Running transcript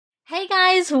Hey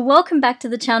guys, welcome back to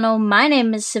the channel. My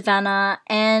name is Savannah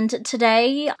and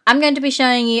today I'm going to be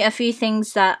showing you a few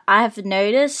things that I have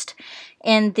noticed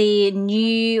in the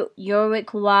new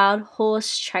Jorvik Wild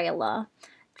Horse trailer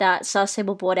that Star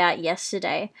Stable brought out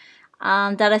yesterday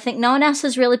that I think no one else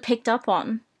has really picked up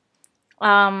on.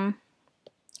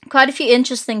 Quite a few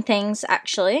interesting things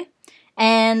actually,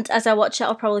 and as I watch it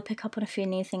I'll probably pick up on a few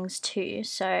new things too,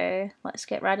 so let's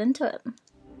get right into it.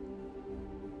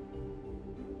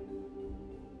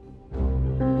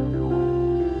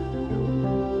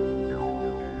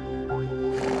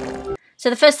 So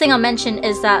the first thing I'll mention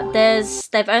is that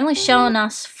they've only shown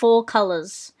us 4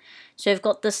 colours. So we've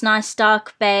got this nice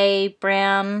dark bay,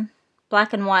 brown,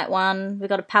 black and white one, we've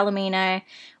got a palomino,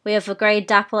 we have a grey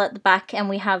dapple at the back, and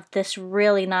we have this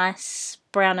really nice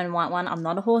brown and white one. I'm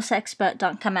not a horse expert,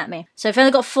 don't come at me. So we've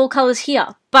only got 4 colours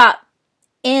here, but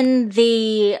in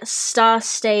the Star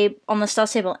Stable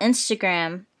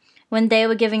Instagram, when they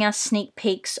were giving us sneak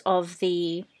peeks of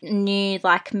the new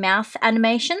mouth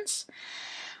animations,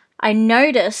 I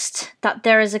noticed that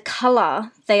there is a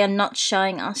colour they are not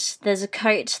showing us. There's a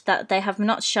coat that they have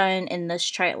not shown in this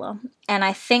trailer. And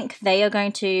I think they are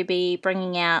going to be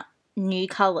bringing out new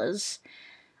colours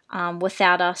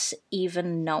without us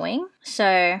even knowing.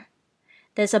 So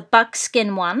there's a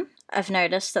buckskin one I've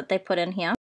noticed that they put in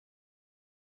here.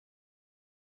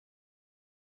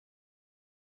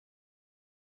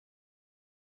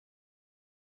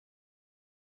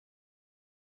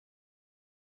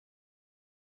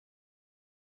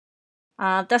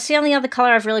 That's the only other colour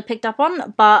I've really picked up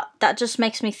on, but that just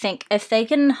makes me think if they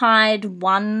can hide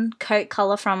one coat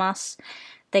colour from us,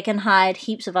 they can hide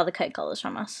heaps of other coat colours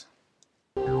from us.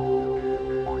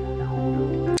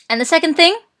 And the second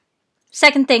thing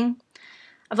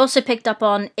I've also picked up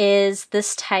on is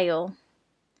this tail.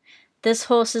 This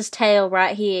horse's tail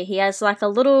right here. He has like a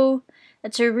little,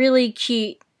 it's a really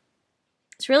cute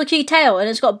tail, and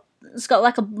it's got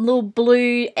like a little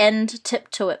blue end tip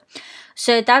to it.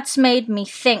 So that's made me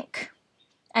think,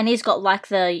 and he's got like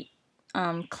the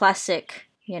classic,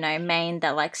 mane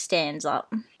that like stands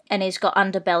up, and he's got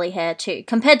underbelly hair too.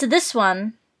 Compared to this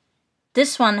one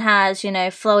has,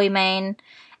 flowy mane,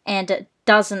 and it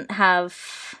doesn't have,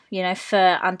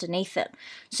 fur underneath it.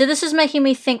 So this is making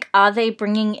me think, are they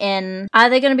going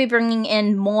to be bringing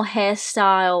in more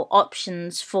hairstyle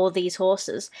options for these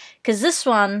horses? Because this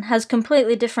one has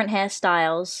completely different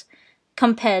hairstyles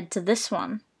compared to this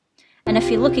one. And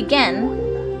if you look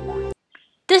again,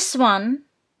 this one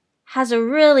has a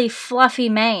really fluffy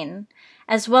mane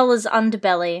as well as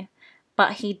underbelly,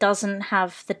 but he doesn't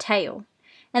have the tail.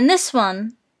 And this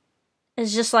one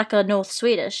is just like a North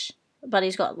Swedish, but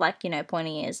he's got like,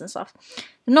 pointy ears and stuff.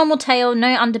 Normal tail,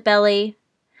 no underbelly,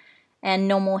 and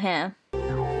normal hair.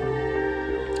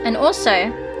 And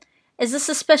also, is this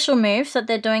a special move that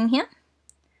they're doing here?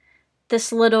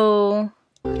 This little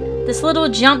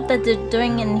jump that they're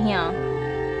doing in here.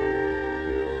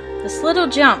 This little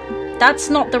jump, that's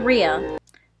not the rear.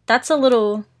 That's a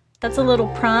little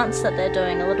prance that they're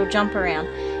doing, a little jump around.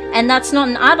 And that's not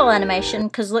an idle animation,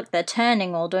 because look, they're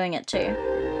turning while doing it too.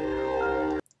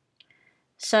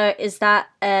 So is that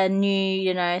a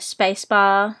new,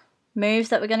 spacebar move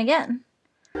that we're going to get?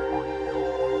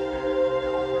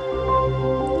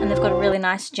 And they've got a really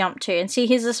nice jump too. And see,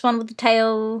 here's this one with the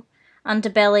tail,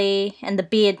 underbelly, and the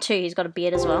beard too. He's got a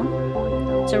beard as well.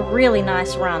 It's a really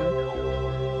nice run.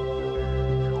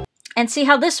 And see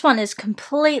how this one is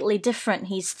completely different.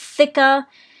 He's thicker.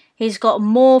 He's got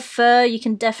more fur. You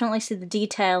can definitely see the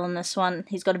detail in this one.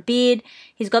 He's got a beard.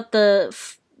 He's got the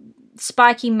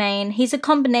spiky mane. He's a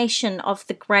combination of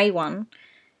the grey one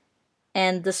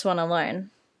and this one alone.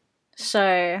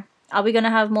 So, are we going to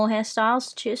have more hairstyles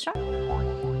to choose from?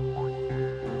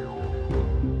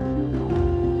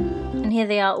 And here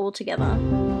they are all together.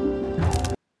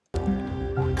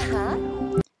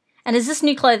 And is this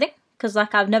new clothing? Because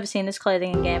I've never seen this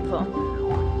clothing in game before.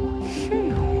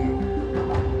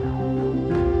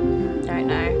 Don't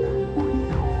know.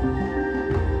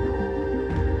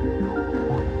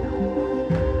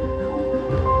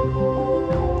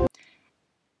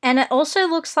 And it also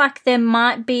looks like there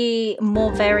might be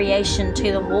more variation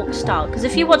to the walk style. Because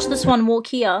if you watch this one walk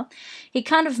here, he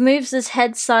kind of moves his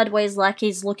head sideways like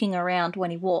he's looking around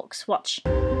when he walks. Watch.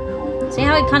 See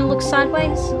how he kind of looks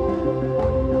sideways?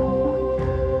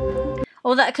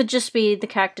 Or that could just be the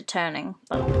character turning.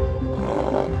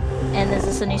 And is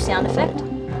this a new sound effect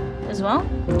as well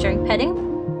during petting?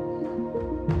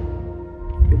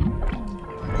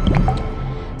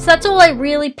 So that's all I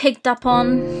really picked up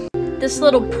on. This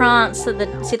little prance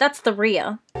that see, that's the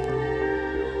rear.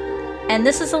 And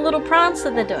this is a little prance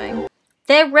that they're doing.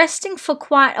 they're resting for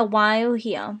quite a while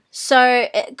here. So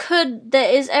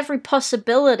there is every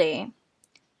possibility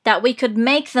that we could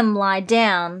make them lie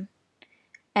down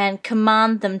and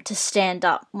command them to stand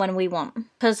up when we want.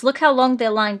 Because look how long they're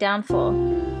lying down for.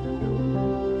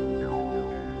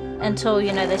 Until,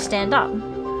 you know, they stand up.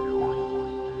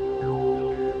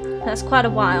 That's quite a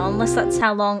while, unless that's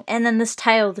how long. And then this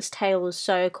tail is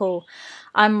so cool.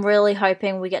 I'm really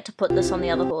hoping we get to put this on the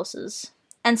other horses.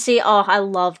 And see, oh, I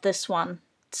love this one.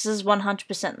 This is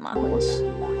 100% my horse.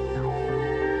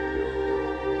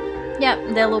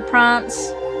 Yep, their little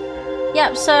prance.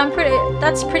 Yep, so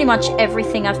that's pretty much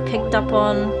everything I've picked up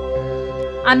on.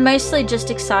 I'm mostly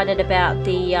just excited about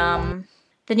the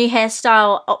new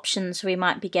hairstyle options we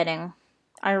might be getting.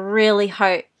 I really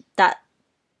hope that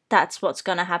that's what's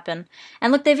gonna happen.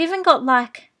 And look, they've even got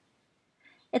like,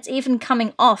 it's even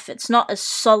coming off. It's not a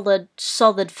solid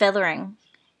feathering.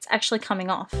 It's actually coming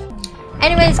off.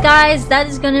 Anyways guys, that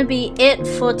is gonna be it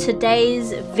for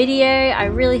today's video. I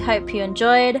really hope you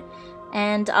enjoyed,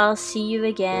 and I'll see you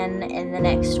again in the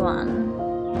next one.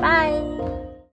 Bye!